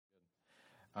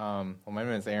Well, my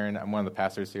name is Aaron. I'm one of the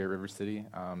pastors here at River City.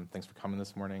 Thanks for coming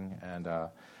this morning. And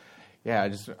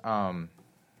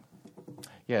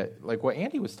like what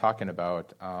Andy was talking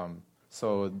about.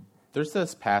 So there's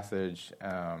this passage.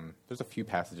 There's a few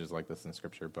passages like this in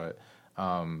Scripture, but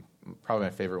probably my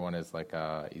favorite one is like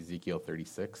Ezekiel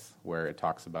 36, where it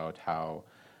talks about how,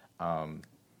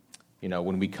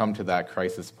 when we come to that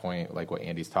crisis point, like what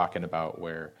Andy's talking about,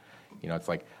 where, it's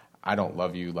like, I don't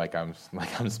love you like I'm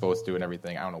supposed to and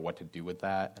everything. I don't know what to do with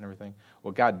that and everything.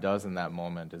 What God does in that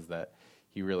moment is that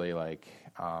He really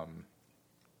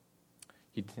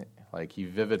He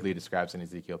vividly describes in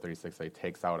Ezekiel 36 that He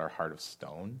takes out our heart of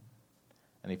stone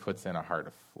and He puts in a heart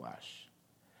of flesh.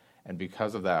 And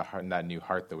because of that heart, that new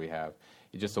heart that we have,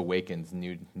 it just awakens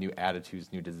new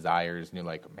attitudes, new desires, new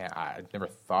I never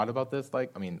thought about this.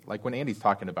 Like when Andy's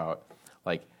talking about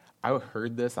I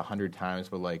heard this 100 times,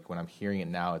 but when I'm hearing it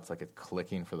now, it's like it's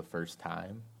clicking for the first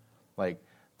time.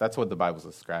 That's what the Bible's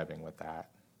describing with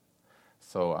that.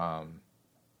 So,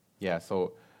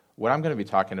 so what I'm going to be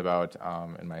talking about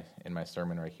in my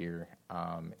sermon right here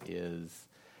is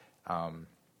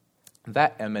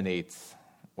that emanates.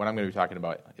 What I'm going to be talking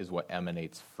about is what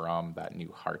emanates from that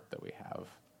new heart that we have.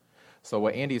 So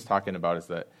what Andy's talking about is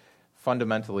that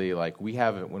fundamentally,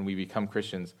 when we become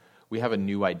Christians, we have a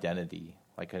new identity.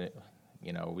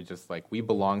 We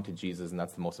belong to Jesus, and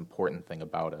that's the most important thing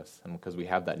about us. And because we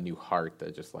have that new heart,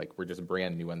 that we're just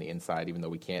brand new on the inside, even though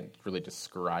we can't really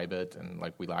describe it, and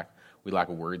we lack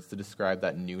words to describe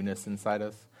that newness inside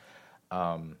us.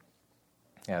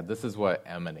 This is what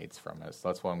emanates from us. So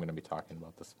that's what I'm going to be talking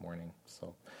about this morning.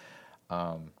 So,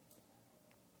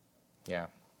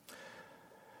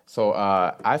 So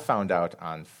I found out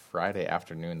on Friday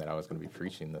afternoon that I was going to be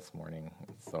preaching this morning.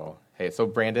 So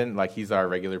Brandon, he's our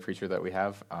regular preacher that we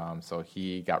have. So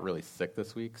he got really sick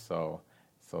this week. So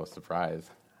surprise.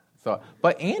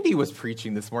 But Andy was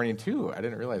preaching this morning too. I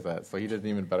didn't realize that. So he did an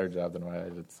even better job than what I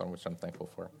did. So much I'm thankful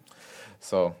for.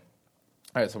 So, all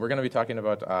right. So we're going to be talking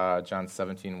about John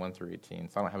 17, 1 through 18.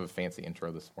 So I don't have a fancy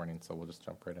intro this morning. So we'll just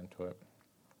jump right into it.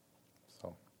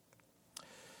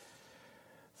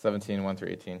 17, 1 through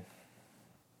 18.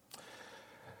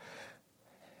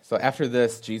 So after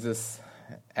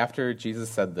Jesus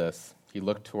said this, He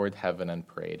looked toward heaven and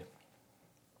prayed.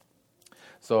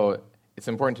 So it's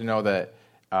important to know that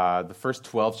the first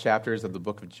 12 chapters of the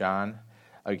book of John,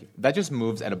 that just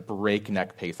moves at a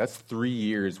breakneck pace. That's 3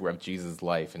 years of Jesus'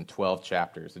 life in 12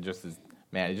 chapters. It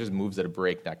just moves at a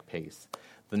breakneck pace.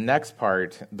 The next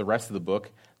part, the rest of the book,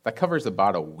 that covers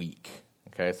about a week.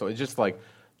 Okay, so it's just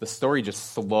the story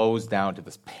just slows down to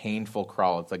this painful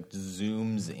crawl. It's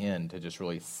zooms in to just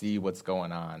really see what's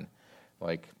going on,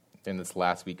 in this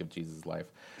last week of Jesus' life.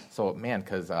 So,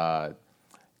 because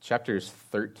chapters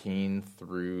 13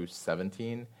 through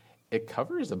 17, it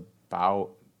covers about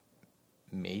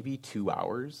maybe 2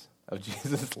 hours of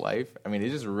Jesus' life. It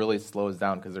just really slows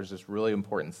down because there's just really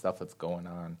important stuff that's going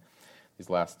on these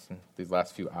last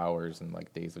few hours and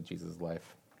days of Jesus'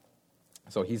 life.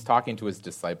 So he's talking to his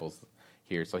disciples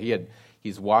here. So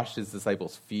he's washed his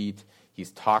disciples' feet.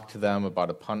 He's talked to them about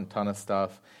a ton of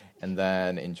stuff. And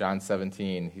then in John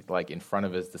 17, he's in front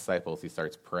of his disciples, he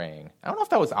starts praying. I don't know if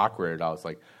that was awkward at all. It's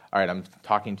all right, I'm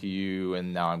talking to you,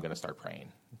 and now I'm going to start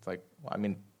praying. It's I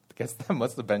guess that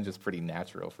must have been just pretty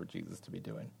natural for Jesus to be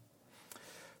doing.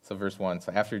 So verse 1,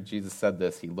 so after Jesus said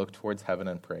this, he looked towards heaven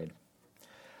and prayed,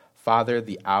 Father,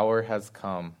 the hour has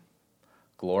come.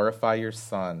 Glorify your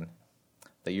Son,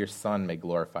 that your Son may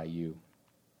glorify you.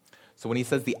 So when he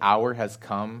says the hour has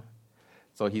come,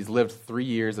 so he's lived 3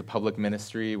 years of public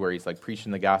ministry where he's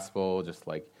preaching the gospel, just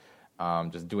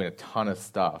doing a ton of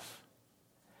stuff.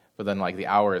 But then the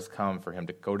hour has come for him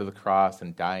to go to the cross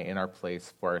and die in our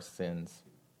place for our sins.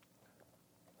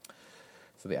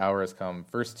 So the hour has come.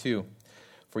 Verse 2,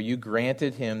 for you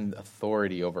granted him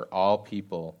authority over all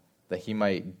people, that he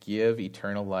might give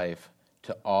eternal life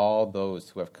to all those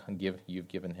who you've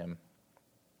given him.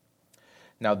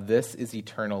 Now this is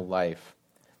eternal life,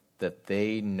 that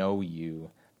they know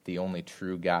you, the only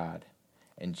true God,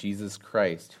 and Jesus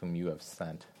Christ, whom you have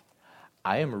sent.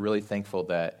 I am really thankful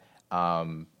that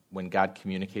when God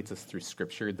communicates us through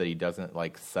Scripture, that He doesn't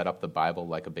set up the Bible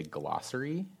like a big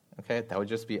glossary. Okay, that would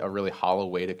just be a really hollow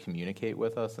way to communicate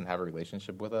with us and have a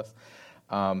relationship with us.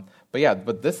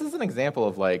 But this is an example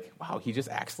of wow, He just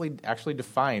actually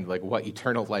defined what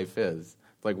eternal life is.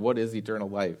 What is eternal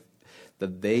life?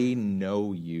 That they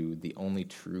know you, the only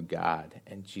true God,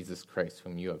 and Jesus Christ,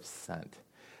 whom you have sent.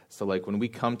 So, when we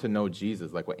come to know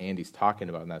Jesus, what Andy's talking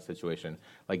about in that situation,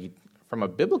 from a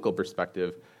biblical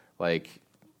perspective,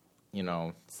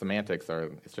 semantics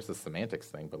it's just a semantics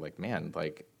thing, but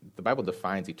the Bible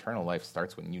defines eternal life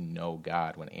starts when you know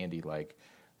God. When Andy, like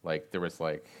there was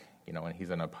like, when he's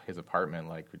in his apartment,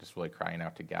 like we're just really crying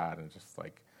out to God, and just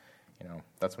like,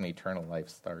 that's when eternal life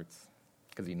starts,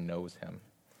 because he knows him.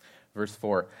 Verse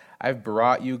 4, I've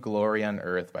brought you glory on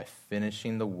earth by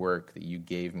finishing the work that you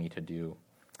gave me to do.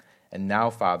 And now,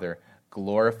 Father,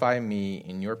 glorify me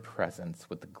in your presence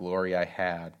with the glory I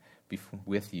had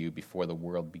with you before the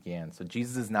world began. So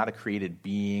Jesus is not a created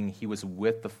being. He was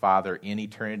with the Father in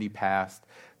eternity past.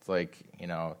 It's like,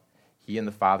 he and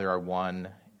the Father are one.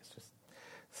 It's just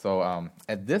so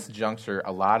at this juncture,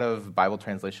 a lot of Bible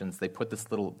translations, they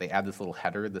add this little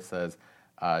header that says,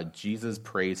 Jesus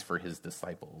prays for his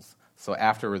disciples. So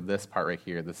after this part right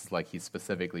here, this is like he's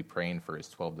specifically praying for his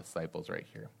 12 disciples right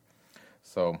here.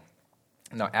 So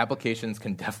now applications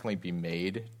can definitely be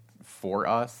made for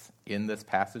us in this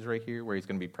passage right here, where he's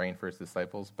going to be praying for his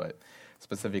disciples, but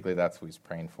specifically that's who he's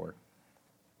praying for.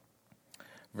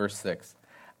 Verse 6,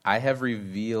 I have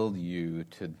revealed you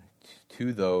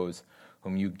to those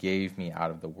whom you gave me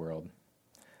out of the world.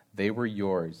 They were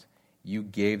yours. You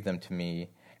gave them to me,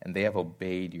 and they have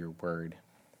obeyed your word.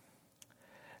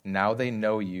 Now they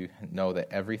know that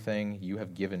everything you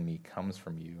have given me comes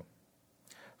from you.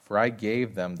 For I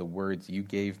gave them the words you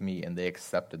gave me, and they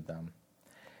accepted them.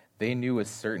 They knew with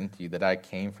certainty that I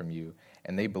came from you,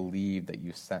 and they believed that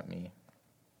you sent me.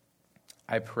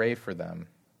 I pray for them.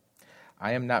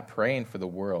 I am not praying for the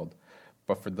world,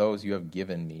 but for those you have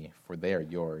given me, for they are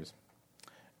yours.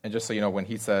 And just so you know, when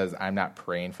he says, I'm not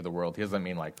praying for the world, he doesn't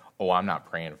mean like, oh, I'm not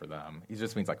praying for them. He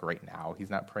just means like right now he's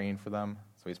not praying for them.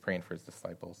 So he's praying for his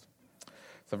disciples.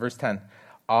 So verse 10,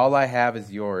 all I have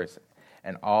is yours,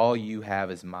 and all you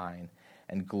have is mine,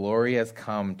 and glory has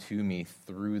come to me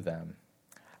through them.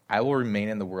 I will remain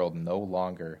in the world no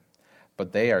longer,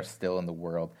 but they are still in the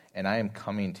world, and I am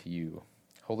coming to you.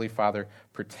 Holy Father,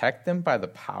 protect them by the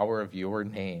power of your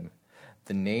name,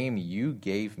 the name you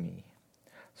gave me,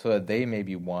 so that they may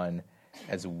be one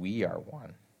as we are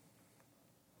one.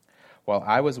 While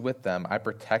I was with them, I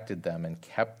protected them and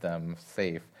kept them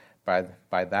safe by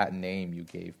that name you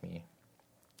gave me.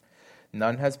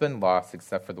 None has been lost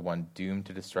except for the one doomed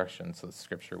to destruction, so the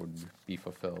scripture would be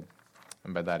fulfilled.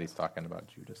 And by that he's talking about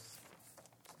Judas.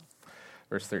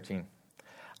 Verse 13,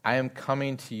 I am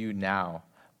coming to you now,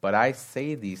 but I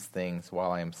say these things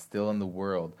while I am still in the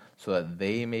world, so that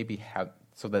they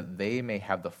may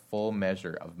have the full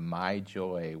measure of my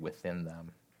joy within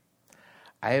them.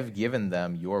 I have given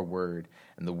them your word,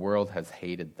 and the world has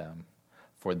hated them,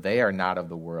 for they are not of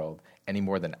the world, any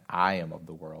more than I am of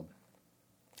the world.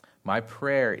 My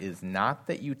prayer is not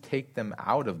that you take them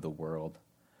out of the world,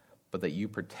 but that you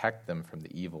protect them from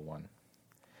the evil one.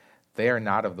 They are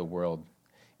not of the world,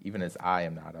 even as I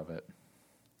am not of it.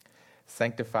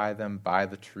 Sanctify them by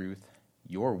the truth.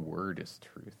 Your word is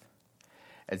truth.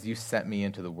 As you sent me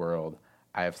into the world,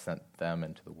 I have sent them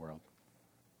into the world.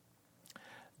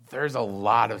 There's a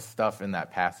lot of stuff in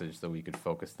that passage that we could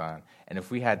focus on. And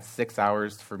if we had 6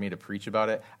 hours for me to preach about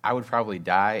it, I would probably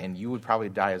die, and you would probably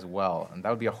die as well. And that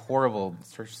would be a horrible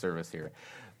church service here.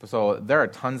 So there are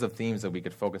tons of themes that we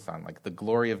could focus on, like the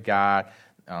glory of God,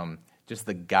 just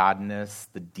the godness,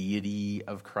 the deity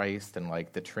of Christ, and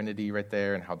like the Trinity right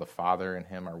there, and how the Father and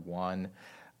him are one.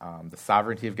 The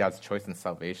sovereignty of God's choice in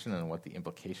salvation and what the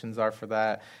implications are for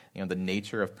that. The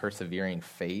nature of persevering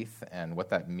faith and what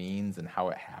that means and how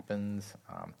it happens.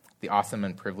 The awesome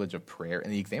and privilege of prayer.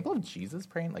 And the example of Jesus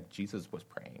praying, like Jesus was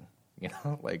praying.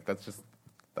 Like that's just,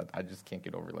 that I just can't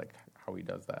get over like how he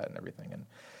does that and everything.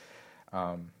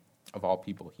 And of all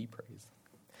people, he prays.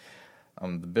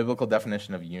 The biblical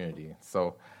definition of unity.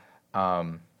 So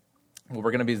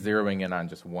we're going to be zeroing in on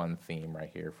just one theme right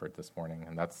here for this morning,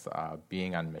 and that's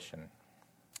being on mission.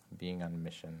 Being on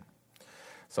mission.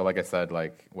 So like I said,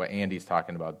 like what Andy's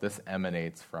talking about, this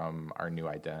emanates from our new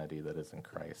identity that is in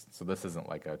Christ. So this isn't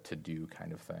like a to-do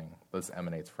kind of thing. This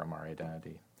emanates from our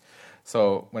identity.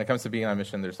 So when it comes to being on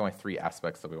mission, there's only 3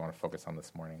 aspects that we want to focus on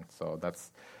this morning. So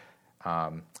that's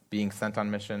being sent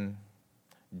on mission,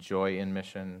 joy in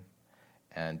mission,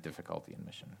 and difficulty in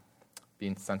mission.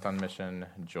 Being sent on mission,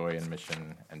 joy in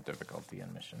mission, and difficulty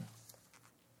in mission.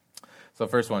 So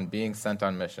first one, being sent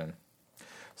on mission.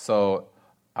 So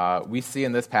we see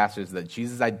in this passage that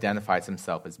Jesus identifies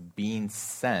himself as being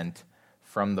sent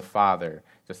from the Father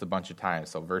just a bunch of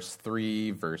times. So verse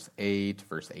 3, verse 8,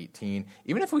 verse 18.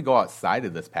 Even if we go outside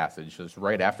of this passage, just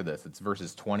right after this, it's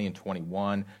verses 20 and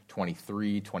 21,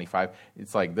 23, 25.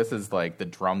 It's like, this is like the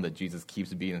drum that Jesus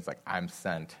keeps beating. It's like, I'm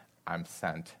sent, I'm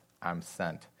sent, I'm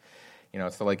sent.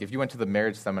 So like if you went to the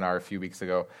marriage seminar a few weeks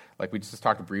ago, like we just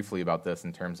talked briefly about this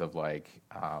in terms of like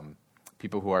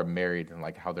people who are married and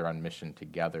like how they're on mission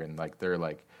together, and like they're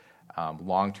like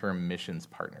long-term missions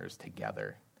partners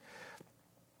together.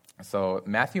 So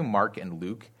Matthew, Mark, and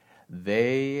Luke,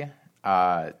 they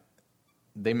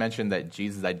mention that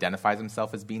Jesus identifies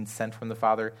himself as being sent from the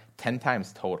Father 10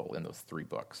 times total in those 3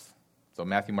 books. So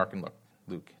Matthew, Mark, and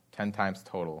Luke, 10 times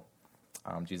total.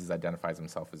 Jesus identifies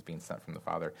himself as being sent from the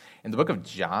Father. In the book of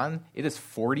John, it is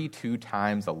 42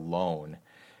 times alone.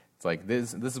 It's like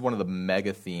this is one of the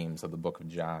mega themes of the book of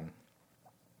John.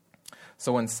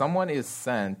 So when someone is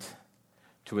sent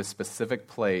to a specific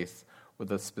place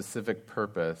with a specific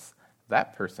purpose,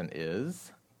 that person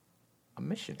is a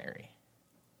missionary.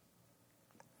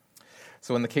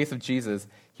 So in the case of Jesus,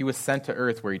 he was sent to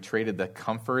earth where he traded the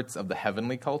comforts of the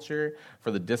heavenly culture for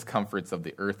the discomforts of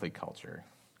the earthly culture.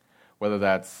 Whether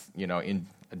that's, in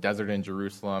a desert in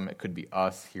Jerusalem, it could be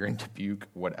us here in Dubuque,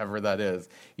 whatever that is.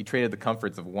 He traded the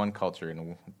comforts of one culture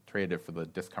and traded it for the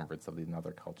discomforts of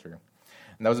another culture.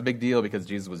 And that was a big deal because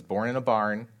Jesus was born in a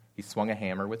barn. He swung a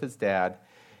hammer with his dad.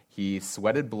 He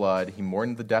sweated blood. He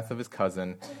mourned the death of his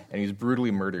cousin. And he was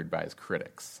brutally murdered by his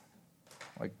critics.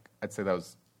 Like, I'd say that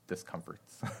was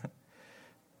discomforts.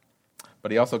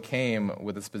 But he also came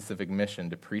with a specific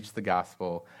mission to preach the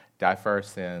gospel, die for our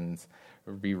sins,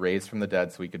 be raised from the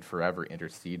dead so he could forever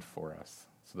intercede for us,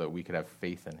 so that we could have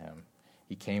faith in him.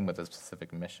 He came with a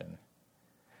specific mission.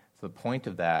 So the point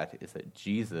of that is that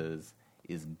Jesus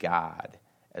is God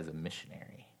as a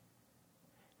missionary.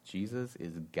 Jesus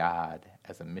is God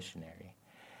as a missionary.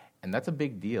 And that's a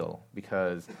big deal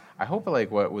because I hope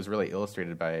like what was really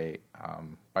illustrated by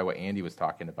what Andy was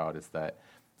talking about is that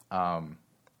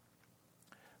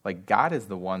like God is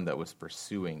the one that was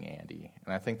pursuing Andy.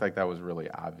 And I think like that was really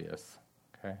obvious.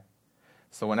 Okay.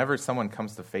 So whenever someone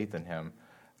comes to faith in him,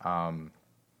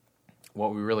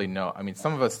 what we really know, I mean,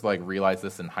 some of us like realize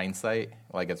this in hindsight,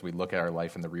 like as we look at our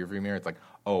life in the rearview mirror, it's like,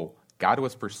 oh, God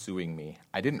was pursuing me.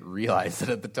 I didn't realize it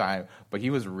at the time, but he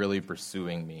was really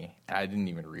pursuing me, and I didn't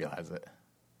even realize it.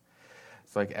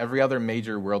 It's like every other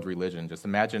major world religion. Just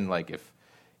imagine like if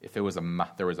there was a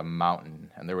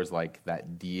mountain, and there was like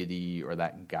that deity or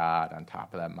that God on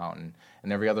top of that mountain,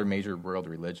 and every other major world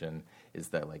religion is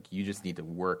that like you just need to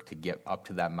work to get up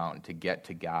to that mountain, to get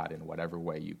to God in whatever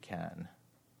way you can.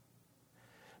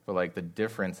 But like the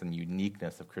difference and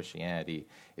uniqueness of Christianity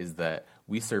is that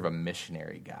we serve a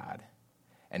missionary God.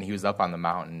 And he was up on the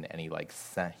mountain, and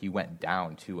he went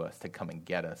down to us to come and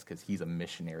get us because he's a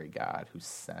missionary God who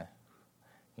sent.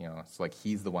 It's like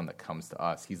he's the one that comes to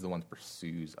us. He's the one that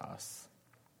pursues us.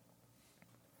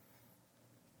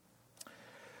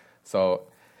 So,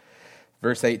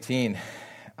 verse 18,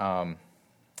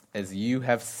 as you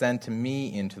have sent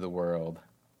me into the world,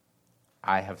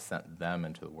 I have sent them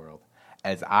into the world.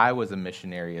 As I was a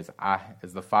missionary, as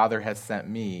the Father has sent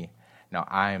me, now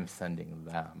I am sending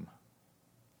them.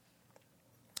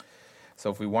 So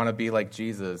if we want to be like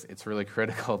Jesus, it's really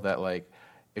critical that like,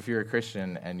 if you're a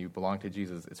Christian and you belong to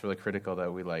Jesus, it's really critical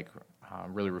that we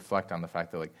really reflect on the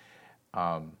fact that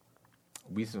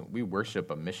we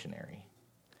worship a missionary.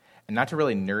 And not to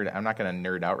really I'm not going to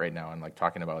nerd out right now and like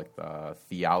talking about like the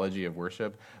theology of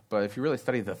worship, but if you really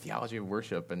study the theology of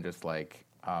worship and just like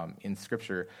in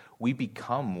Scripture, we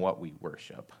become what we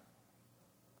worship.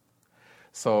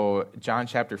 So John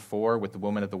chapter 4 with the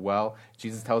woman at the well,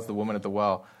 Jesus tells the woman at the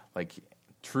well, like,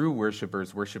 true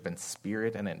worshipers worship in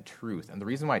spirit and in truth. And the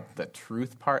reason why the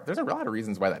truth part, there's a lot of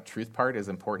reasons why that truth part is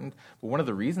important, but one of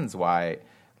the reasons why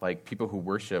like people who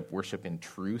worship in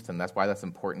truth, and that's why that's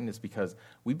important, is because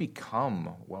we become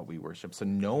what we worship. So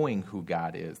knowing who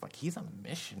God is, like he's a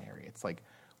missionary, it's like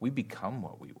we become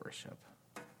what we worship.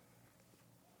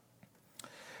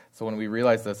 So when we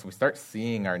realize this, we start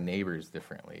seeing our neighbors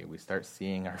differently. We start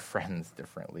seeing our friends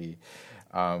differently.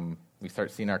 We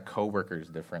start seeing our coworkers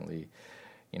differently.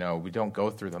 We don't go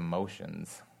through the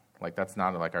motions. Like that's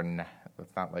not like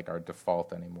our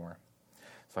default anymore.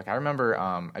 It's like I remember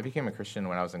I became a Christian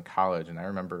when I was in college, and I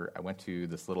remember I went to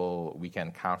this little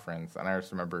weekend conference, and I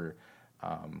just remember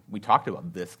we talked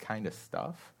about this kind of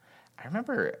stuff. I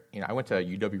remember, I went to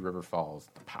UW River Falls,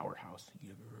 the powerhouse,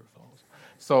 UW River Falls.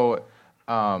 So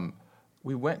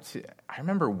we went to, I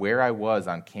remember where I was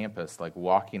on campus, like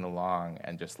walking along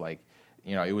and just like,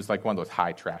 it was like one of those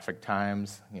high traffic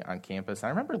times on campus. And I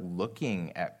remember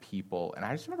looking at people, and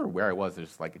I just remember where I was,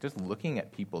 just looking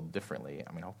at people differently.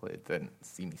 I mean, hopefully it didn't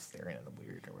see me staring at them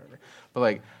weird or whatever.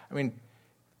 But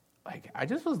I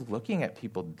just was looking at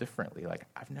people differently. Like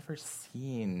I've never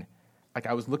seen,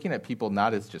 I was looking at people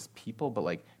not as just people, but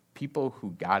like people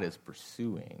who God is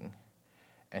pursuing,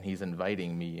 and he's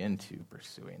inviting me into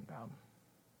pursuing them.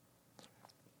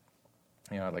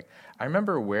 Like I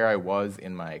remember where I was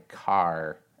in my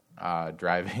car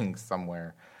driving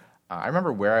somewhere. I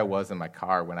remember where I was in my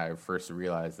car when I first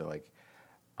realized that, like,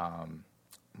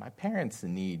 my parents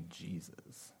need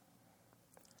Jesus.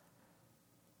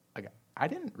 Like, I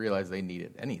didn't realize they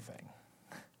needed anything.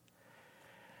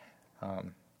 I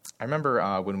remember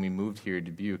when we moved here to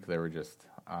Dubuque, they were just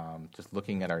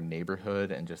looking at our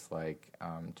neighborhood and just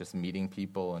meeting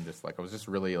people, and just like I was just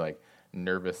really like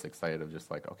nervous, excited of just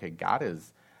like, okay, God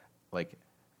is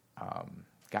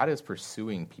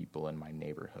pursuing people in my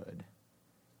neighborhood,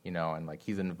 and like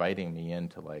He's inviting me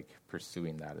into like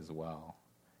pursuing that as well,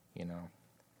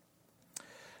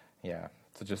 Yeah,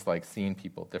 so just like seeing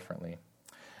people differently.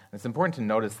 And it's important to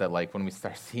notice that like when we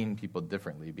start seeing people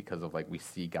differently because of like we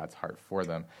see God's heart for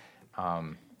them,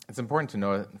 it's important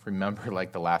to remember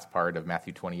like the last part of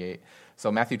Matthew 28.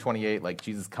 So Matthew 28, like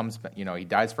Jesus comes, He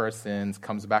dies for our sins,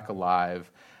 comes back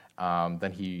alive.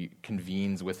 Then He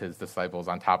convenes with His disciples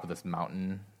on top of this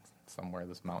mountain,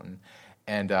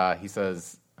 and He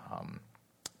says,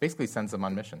 basically sends them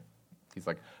on mission. He's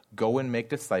like, go and make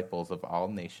disciples of all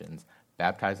nations,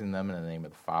 baptizing them in the name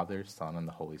of the Father, Son, and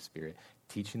the Holy Spirit,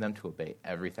 teaching them to obey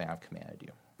everything I've commanded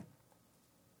you.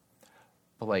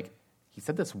 But like, he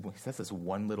says this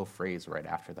one little phrase right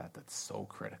after that that's so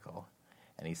critical.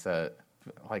 And he said,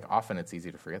 like, often it's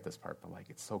easy to forget this part, but like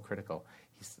it's so critical.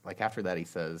 He's like, after that he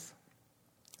says,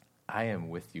 I am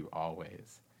with you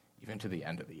always, even to the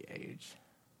end of the age.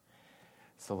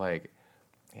 So like,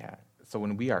 yeah, so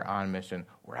when we are on mission,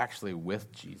 we're actually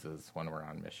with Jesus when we're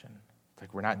on mission. It's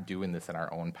like we're not doing this in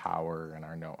our own power and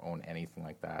our own anything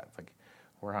like that. It's like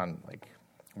we're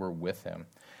with Him.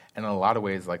 And in a lot of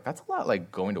ways, like that's a lot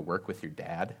like going to work with your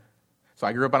dad. So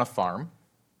I grew up on a farm.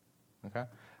 Okay,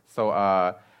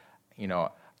 so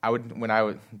the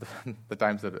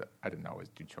times that I didn't always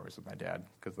do chores with my dad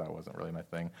because that wasn't really my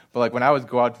thing. But like when I would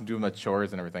go out and do my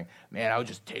chores and everything, man, I would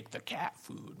just take the cat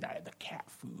food, and I had the cat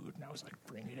food, and I was like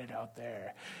bringing it out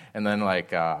there. And then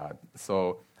like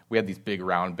so we had these big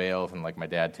round bales, and like my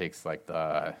dad takes like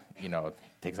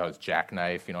takes out his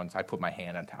jackknife, and so I put my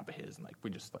hand on top of his, and like we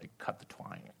just like cut the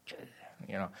twine,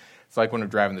 So like when we're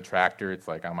driving the tractor, it's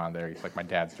like I'm on there. It's like my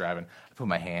dad's driving. I put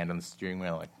my hand on the steering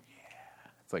wheel, like yeah.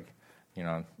 It's like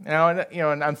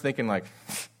and I'm thinking like,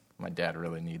 my dad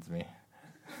really needs me.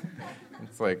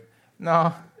 It's like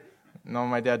no,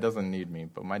 my dad doesn't need me,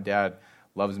 but my dad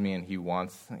loves me and he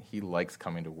likes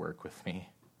coming to work with me.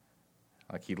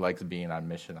 Like he likes being on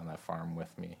mission on that farm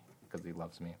with me because he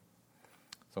loves me.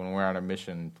 So when we're on a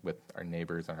mission with our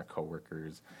neighbors and our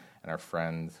coworkers and our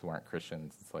friends who aren't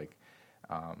Christians, it's like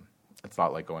it's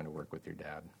not like going to work with your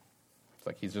dad. It's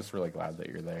like he's just really glad that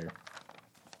you're there.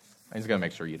 And he's going to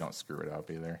make sure you don't screw it up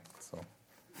either. So,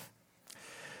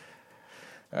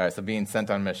 all right, so being sent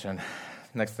on mission.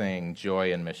 Next thing,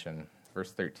 joy in mission.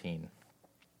 Verse 13.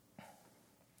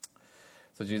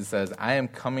 So Jesus says, I am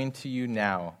coming to you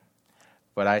now,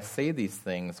 but I say these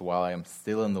things while I am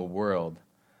still in the world,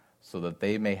 so that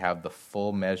they may have the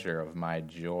full measure of my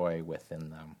joy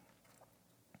within them.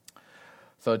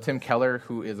 So Tim Keller,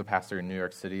 who is a pastor in New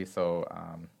York City, so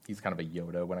he's kind of a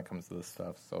Yoda when it comes to this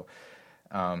stuff. So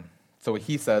what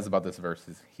he says about this verse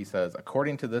is, he says,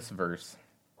 according to this verse,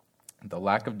 the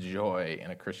lack of joy in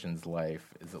a Christian's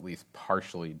life is at least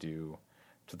partially due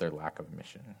to their lack of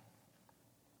mission.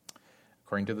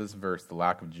 According to this verse, the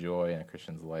lack of joy in a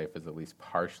Christian's life is at least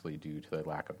partially due to their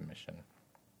lack of mission.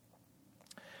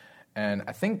 And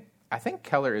I think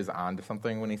Keller is onto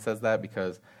something when he says that,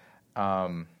 because,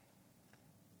 when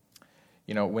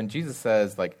Jesus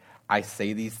says, like, I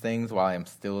say these things while I am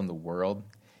still in the world,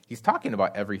 he's talking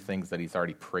about everything that he's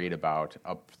already prayed about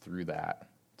up through that.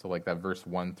 So, like, that verse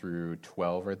 1 through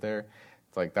 12 right there,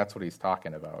 it's like that's what he's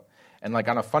talking about. And, like,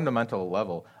 on a fundamental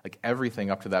level, like,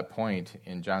 everything up to that point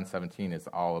in John 17 is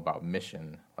all about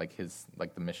mission, like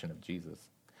the mission of Jesus.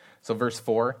 So verse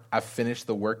 4, I've finished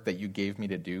the work that you gave me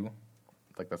to do.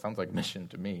 Like, that sounds like mission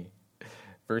to me.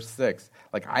 Verse 6,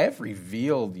 like, I have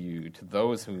revealed you to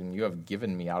those whom you have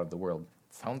given me out of the world.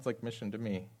 Sounds like mission to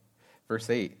me. Verse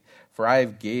 8, for I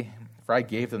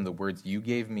gave them the words you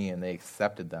gave me, and they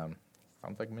accepted them.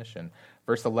 Sounds like mission.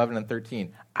 Verse 11 and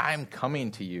 13, I'm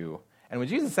coming to you. And when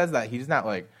Jesus says that, he's not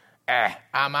like,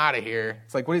 I'm out of here.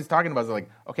 It's like what he's talking about is like,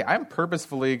 okay, I'm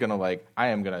purposefully going to I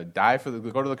am going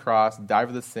to go to the cross, die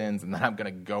for the sins, and then I'm going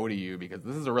to go to you because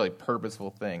this is a really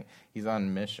purposeful thing. He's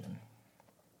on mission.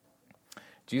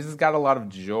 Jesus got a lot of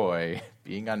joy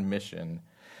being on mission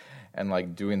and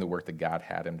like doing the work that God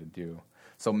had him to do.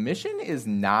 So mission is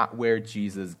not where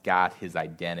Jesus got his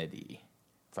identity.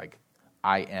 It's like,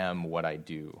 I am what I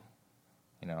do.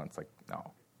 It's like,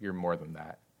 no, you're more than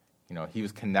that. He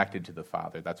was connected to the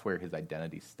Father. That's where his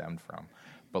identity stemmed from.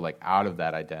 But like out of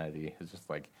that identity, it's just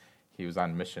like he was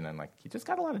on mission, and like he just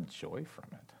got a lot of joy from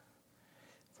it.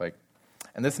 It's like,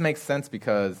 and this makes sense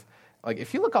because like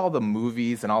if you look at all the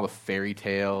movies and all the fairy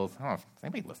tales, I don't know, does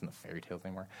anybody listen to fairy tales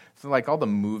anymore? So like all the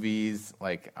movies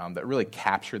like that really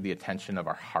capture the attention of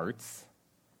our hearts,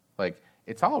 like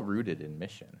it's all rooted in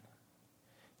mission.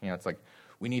 It's like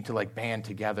we need to like band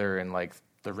together, and like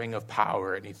the Ring of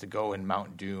Power, it needs to go in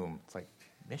Mount Doom. It's like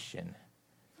mission.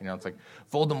 It's like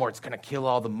Voldemort's going to kill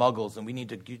all the Muggles, and we need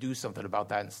to do something about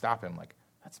that and stop him. Like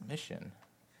that's mission.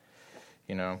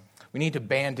 We need to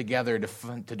band together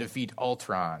to defeat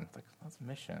Ultron. It's like that's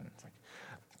mission. It's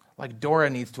like Dora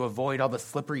needs to avoid all the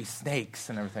slippery snakes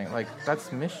and everything. Like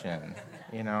that's mission.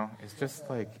 It's just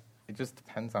like it just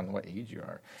depends on what age you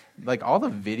are. Like all the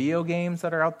video games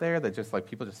that are out there that just like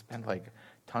people just spend like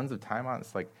tons of time on.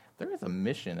 It's like there is a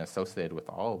mission associated with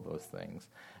all of those things,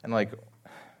 and like,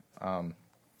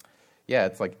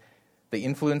 it's like they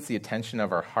influence the attention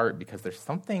of our heart because there's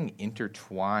something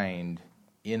intertwined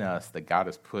in us that God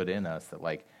has put in us that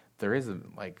like there is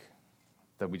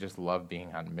that we just love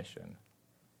being on mission.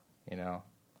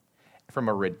 From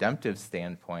a redemptive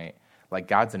standpoint, like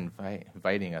God's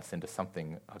inviting us into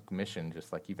something, a mission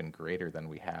just like even greater than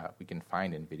we can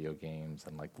find in video games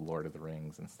and like the Lord of the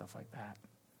Rings and stuff like that.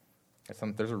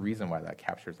 There's a reason why that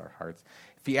captures our hearts.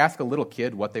 If you ask a little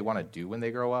kid what they want to do when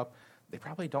they grow up, they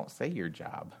probably don't say your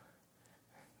job.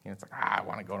 It's like, I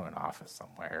want to go to an office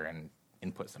somewhere and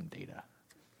input some data.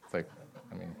 It's like,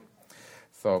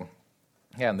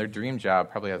 and their dream job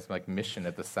probably has like mission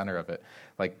at the center of it.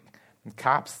 Like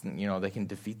cops, they can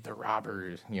defeat the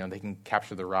robbers, they can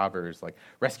capture the robbers, like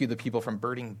rescue the people from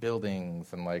burning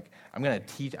buildings, and like I'm going to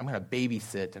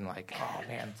babysit, and like, oh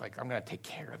man, it's like I'm going to take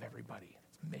care of everybody.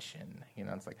 It's mission,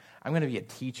 it's like I'm going to be a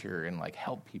teacher and like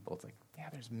help people. It's like, yeah,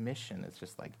 there's mission. It's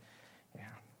just like,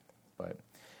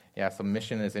 so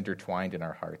mission is intertwined in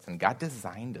our hearts, and God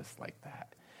designed us like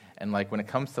that. And like when it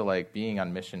comes to like being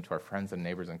on mission to our friends and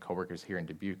neighbors and coworkers here in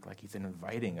Dubuque, like he's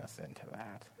inviting us into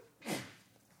that.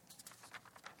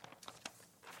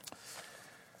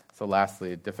 So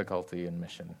lastly, difficulty in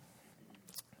mission.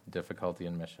 Difficulty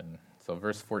in mission. So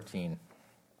verse 14.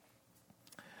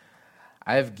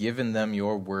 I have given them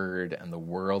your word, and the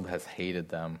world has hated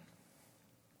them.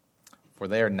 For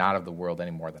they are not of the world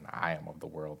any more than I am of the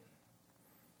world.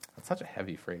 That's such a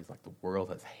heavy phrase, like the world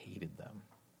has hated them.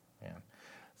 Man.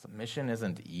 So mission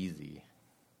isn't easy.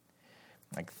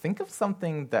 Like think of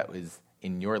something that was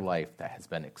in your life that has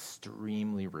been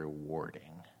extremely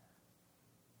rewarding.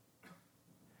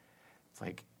 It's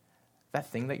like that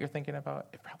thing that you're thinking about,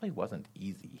 it probably wasn't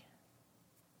easy.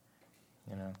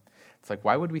 It's like,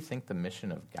 why would we think the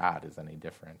mission of God is any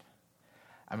different?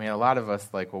 I mean, a lot of us,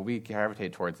 like, what we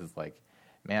gravitate towards is like,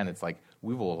 man, it's like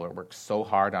we will work so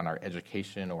hard on our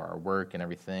education or our work and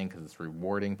everything because it's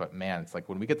rewarding, but man, it's like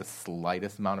when we get the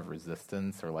slightest amount of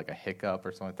resistance or like a hiccup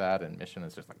or something like that, and mission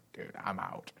is just like, dude, I'm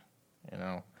out.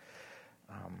 The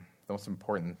most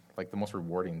important, like the most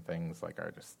rewarding things like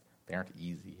are just, they aren't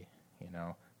easy,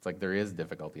 It's like there is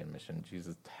difficulty in mission.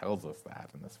 Jesus tells us that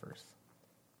in this verse.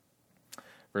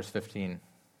 Verse 15,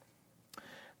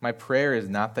 my prayer is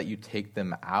not that you take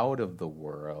them out of the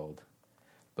world,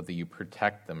 but that you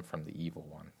protect them from the evil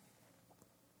one.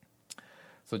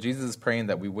 So Jesus is praying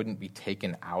that we wouldn't be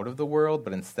taken out of the world,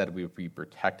 but instead we would be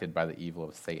protected by the evil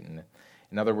of Satan.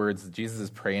 In other words, Jesus is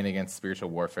praying against spiritual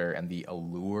warfare and the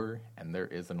allure, and there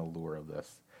is an allure of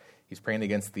this. He's praying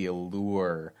against the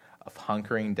allure of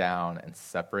hunkering down and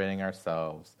separating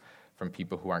ourselves from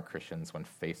people who aren't Christians when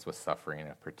faced with suffering,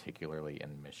 and particularly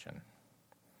in mission.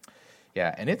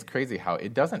 Yeah, and it's crazy how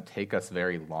it doesn't take us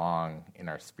very long in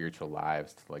our spiritual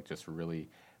lives to like just really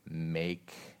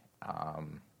make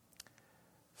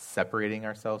separating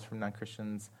ourselves from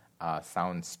non-Christians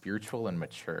sound spiritual and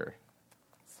mature.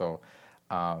 So,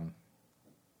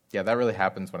 that really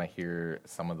happens when I hear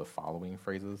some of the following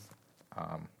phrases.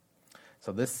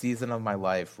 So this season of my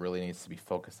life really needs to be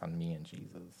focused on me and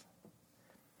Jesus.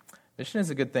 Mission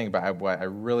is a good thing, but what I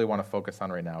really want to focus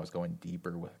on right now is going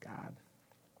deeper with God.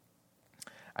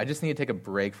 I just need to take a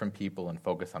break from people and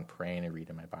focus on praying and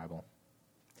reading my Bible.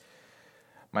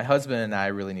 My husband and I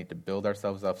really need to build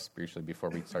ourselves up spiritually before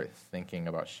we start thinking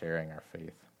about sharing our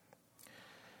faith.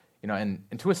 And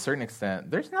to a certain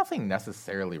extent, there's nothing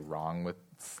necessarily wrong with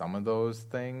some of those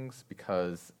things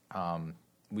because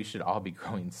we should all be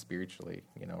growing spiritually,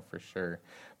 for sure.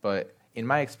 But in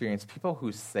my experience, people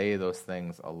who say those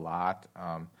things a lot,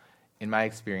 in my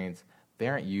experience, they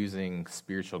aren't using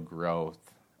spiritual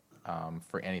growth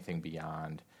for anything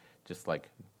beyond just like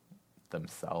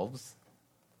themselves.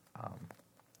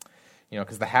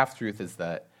 Because the half-truth is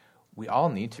that we all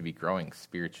need to be growing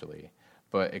spiritually,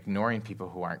 but ignoring people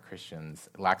who aren't Christians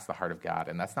lacks the heart of God,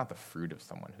 and that's not the fruit of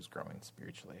someone who's growing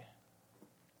spiritually.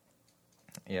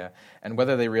 Yeah, and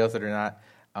whether they realize it or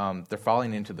not, they're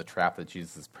falling into the trap that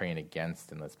Jesus is praying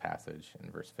against in this passage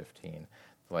in verse 15.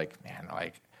 Like, man,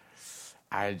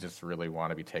 I just really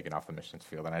want to be taken off the missions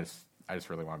field, and I just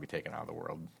really want to be taken out of the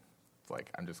world. It's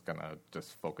like, I'm just going to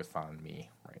just focus on me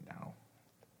right now.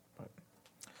 But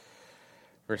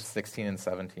verse 16 and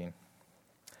 17.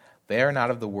 They are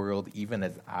not of the world, even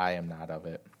as I am not of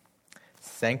it.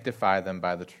 Sanctify them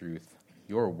by the truth.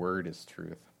 Your word is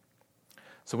truth.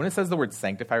 So when it says the word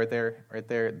sanctify right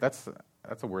there, that's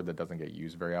a word that doesn't get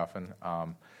used very often.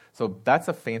 So that's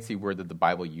a fancy word that the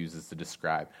Bible uses to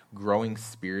describe growing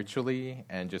spiritually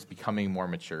and just becoming more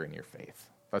mature in your faith.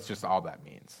 That's just all that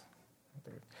means.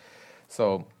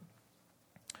 So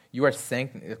you are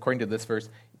according to this verse,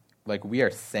 we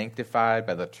are sanctified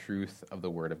by the truth of the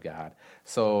Word of God.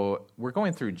 So we're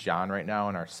going through John right now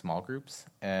in our small groups,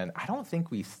 and I don't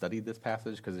think we studied this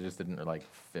passage because it just didn't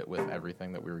fit with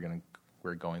everything that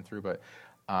we're going through. But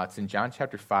it's in John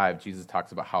chapter 5. Jesus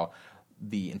talks about how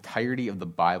the entirety of the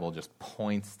Bible just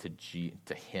points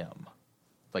to Him.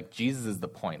 Jesus is the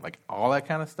point. All that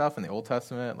kind of stuff in the Old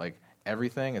Testament,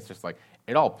 everything, it's just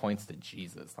it all points to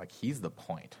Jesus. He's the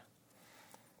point.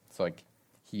 So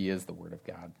He is the Word of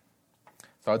God.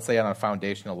 So I'd say on a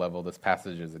foundational level, this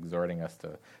passage is exhorting us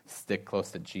to stick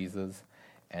close to Jesus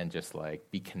and just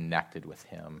be connected with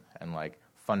Him. And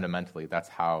fundamentally, that's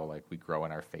how we grow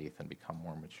in our faith and become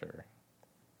more mature.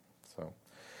 So,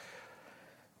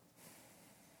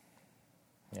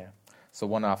 yeah. So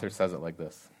one author says it like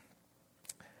this.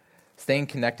 Staying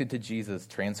connected to Jesus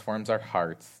transforms our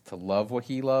hearts to love what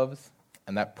He loves,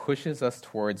 and that pushes us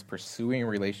towards pursuing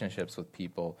relationships with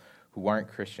people who aren't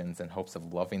Christians in hopes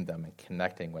of loving them and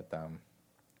connecting with them.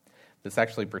 This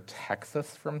actually protects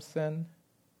us from sin,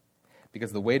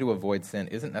 because the way to avoid sin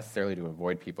isn't necessarily to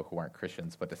avoid people who aren't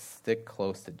Christians, but to stick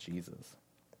close to Jesus.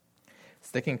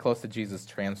 Sticking close to Jesus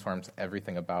transforms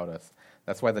everything about us.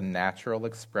 That's why the natural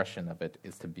expression of it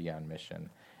is to be on mission.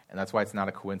 And that's why it's not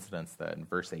a coincidence that in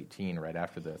verse 18, right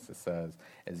after this, it says,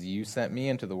 as you sent me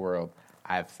into the world,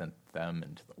 I've sent them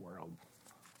into the world.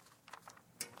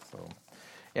 So,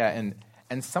 yeah,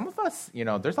 and some of us,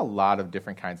 there's a lot of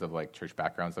different kinds of church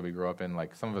backgrounds that we grew up in.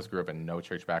 Some of us grew up in no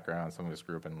church background. Some of us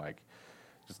grew up in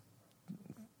just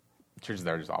churches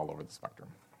that are just all over the spectrum.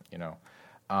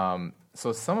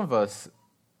 So some of us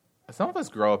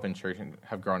grow up in church and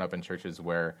have grown up in churches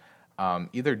where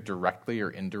either directly or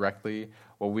indirectly,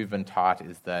 what we've been taught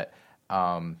is that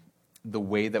the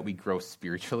way that we grow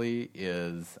spiritually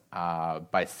is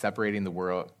by separating the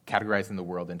world, categorizing the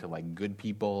world into good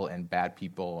people and bad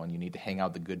people, and you need to hang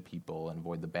out with the good people and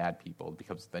avoid the bad people,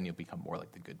 because then you'll become more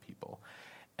like the good people.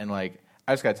 And I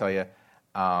just gotta tell you,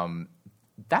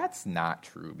 that's not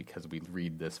true, because we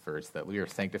read this verse that we are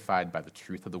sanctified by the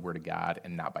truth of the Word of God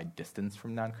and not by distance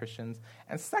from non-Christians.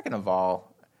 And second of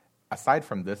all, aside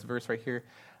from this verse right here,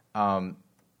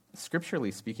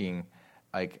 scripturally speaking,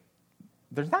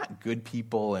 there's not good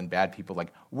people and bad people.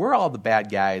 We're all the bad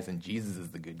guys and Jesus is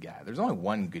the good guy. There's only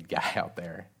one good guy out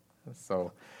there.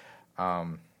 So,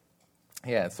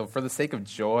 so for the sake of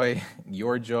joy,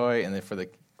 your joy, and then for the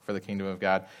kingdom of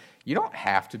God, you don't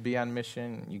have to be on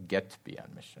mission. You get to be on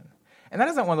mission. And that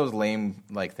isn't one of those lame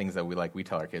things that we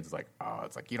tell our kids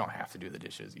you don't have to do the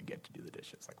dishes. You get to do the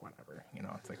dishes. Whatever.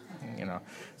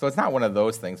 So it's not one of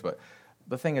those things, but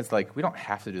the thing is, we don't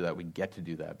have to do that. We get to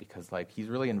do that because, He's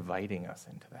really inviting us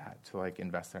into that, to,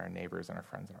 invest in our neighbors and our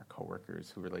friends and our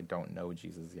coworkers who really don't know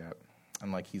Jesus yet.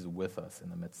 And, He's with us in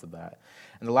the midst of that.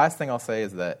 And the last thing I'll say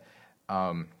is that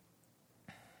you're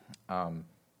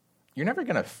never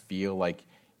going to feel like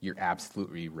you're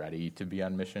absolutely ready to be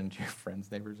on mission to your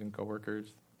friends, neighbors, and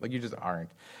coworkers. You just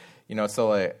aren't.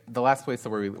 So, the last place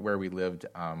where we lived,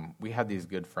 we had these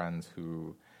good friends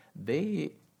who,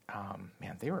 they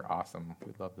were awesome.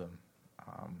 We loved them.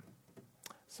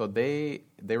 So they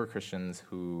were Christians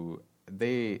who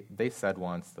they said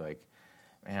once I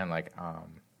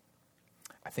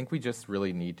think we just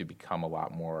really need to become a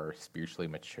lot more spiritually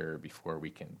mature before we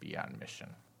can be on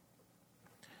mission.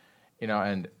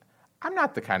 And I'm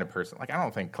not the kind of person I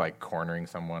don't think cornering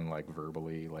someone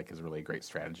verbally is really a great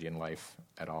strategy in life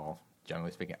at all.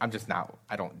 Generally speaking, I'm just not.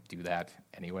 I don't do that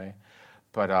anyway.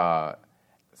 But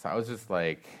so I was just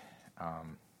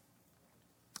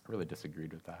really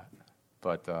disagreed with that.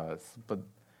 But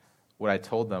what I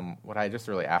told them, what I just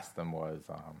really asked them was,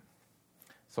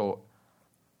 so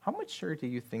how mature do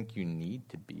you think you need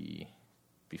to be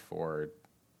before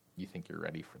you think you're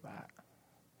ready for that?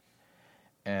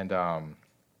 And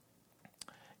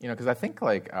because I think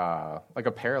like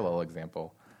a parallel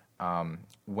example,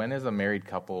 when is a married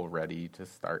couple ready to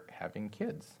start having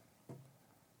kids?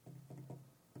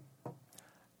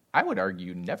 I would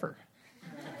argue never.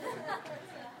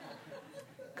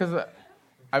 Because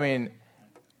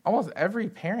almost every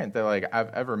parent that like I've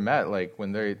ever met, like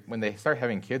when they start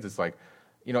having kids, it's like,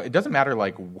 it doesn't matter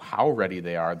like how ready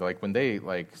they are. Like when they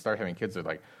like start having kids, they're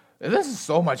like, this is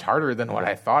so much harder than what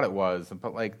I thought it was.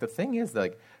 But like the thing is,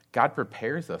 like God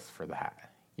prepares us for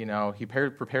that. He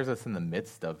prepares us in the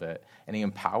midst of it, and He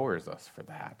empowers us for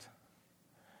that.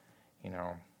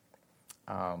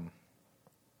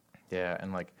 Yeah,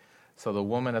 and like, so the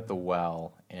woman at the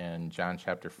well in John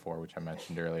chapter 4, which I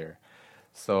mentioned earlier.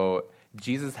 So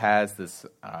Jesus has this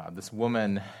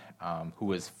woman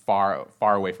who is far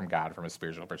away from God from a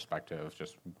spiritual perspective,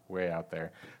 just way out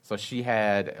there. So she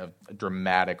had a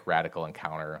dramatic, radical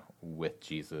encounter with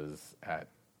Jesus at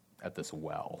this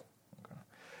well. Okay.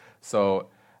 So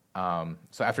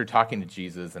after talking to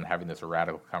Jesus and having this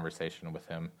radical conversation with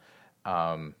him,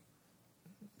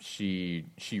 she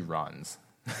runs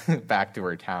back to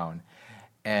her town,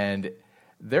 and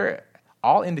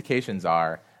all indications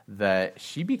are that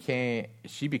she became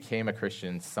a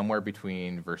Christian somewhere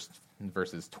between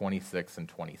verses 26 and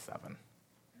 27.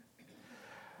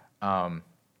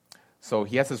 So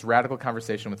he has this radical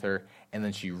conversation with her, and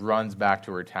then she runs back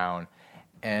to her town,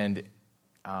 and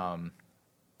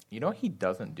you know what he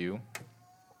doesn't do?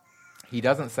 He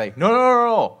doesn't say,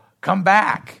 no, come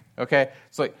back. Okay,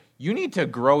 so you need to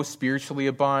grow spiritually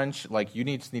a bunch. Like you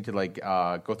need to like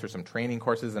go through some training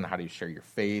courses on how to share your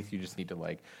faith. You just need to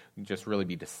like just really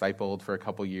be discipled for a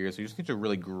couple years. You just need to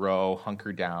really grow,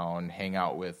 hunker down, hang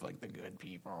out with like the good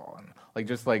people, and like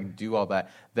just like do all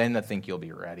that. Then I think you'll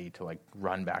be ready to like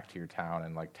run back to your town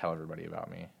and like tell everybody about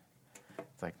me.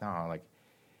 It's like no, like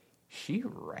she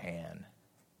ran,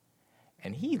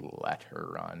 and he let her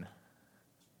run.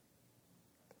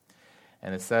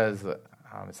 And it says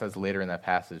later in that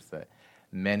passage that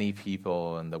many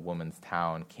people in the woman's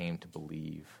town came to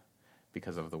believe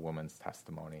because of the woman's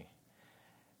testimony.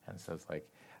 And it says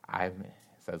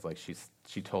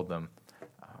she told them,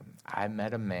 I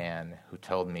met a man who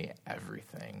told me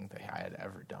everything that I had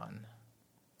ever done,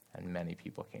 and many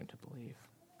people came to believe.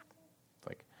 It's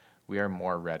like we are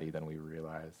more ready than we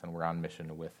realize, and we're on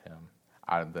mission with him.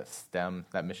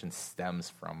 That mission stems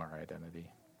from our identity.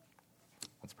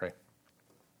 Let's pray.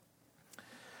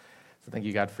 So thank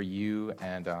you, God, for you,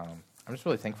 and I'm just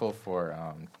really thankful for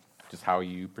just how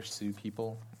you pursue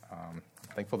people.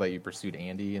 Thankful that you pursued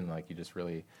Andy, and like you just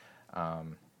really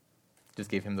just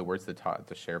gave him the words to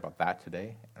share about that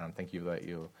today. And thank you that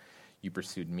you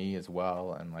pursued me as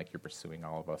well, and like you're pursuing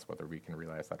all of us, whether we can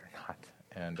realize that or not.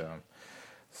 And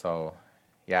so,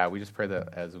 yeah, we just pray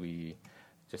that as we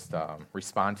just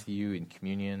respond to you in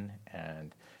communion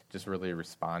and just really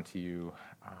respond to you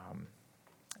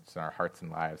just in our hearts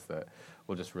and lives, that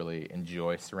we'll just really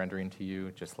enjoy surrendering to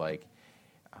you, just like,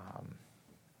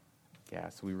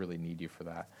 so we really need you for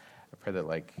that. I pray that,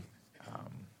 like,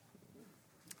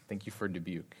 thank you for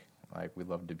Dubuque. Like, we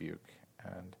love Dubuque.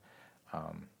 And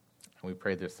we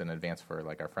pray this in advance for,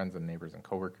 like, our friends and neighbors and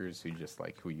coworkers who just,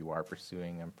 like, who you are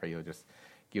pursuing, and pray you'll just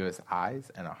give us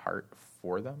eyes and a heart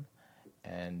for them.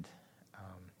 And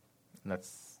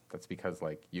that's because,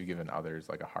 like, you've given others,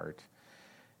 like, a heart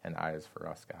and eyes for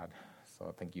us, God.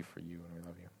 So thank you for you, and we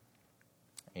love you.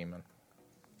 Amen.